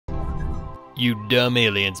You dumb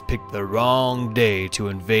aliens picked the wrong day to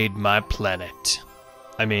invade my planet.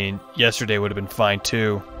 I mean, yesterday would have been fine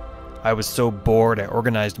too. I was so bored I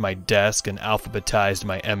organized my desk and alphabetized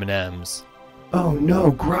my M&Ms. Oh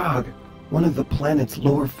no, Grog! One of the planet's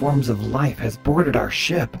lower forms of life has boarded our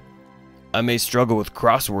ship. I may struggle with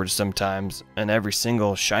crosswords sometimes, and every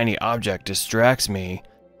single shiny object distracts me.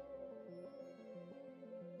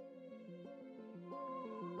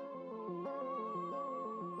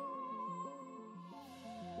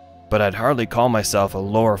 But I'd hardly call myself a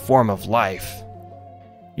lower form of life.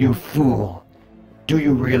 You fool. Do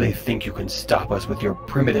you really think you can stop us with your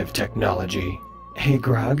primitive technology? Hey,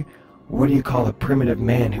 Grog, what do you call a primitive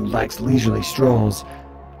man who likes leisurely strolls?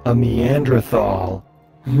 A Neanderthal.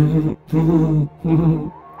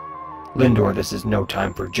 Lindor, this is no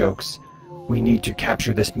time for jokes. We need to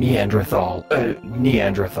capture this Neanderthal,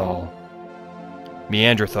 Neanderthal,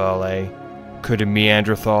 eh? Could a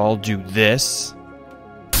Neanderthal do this?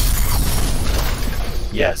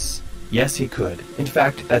 Yes. Yes, he could. In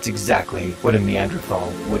fact, that's exactly what a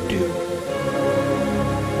Neanderthal would do.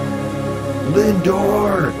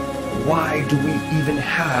 Lindor! Why do we even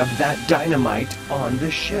have that dynamite on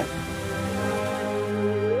the ship?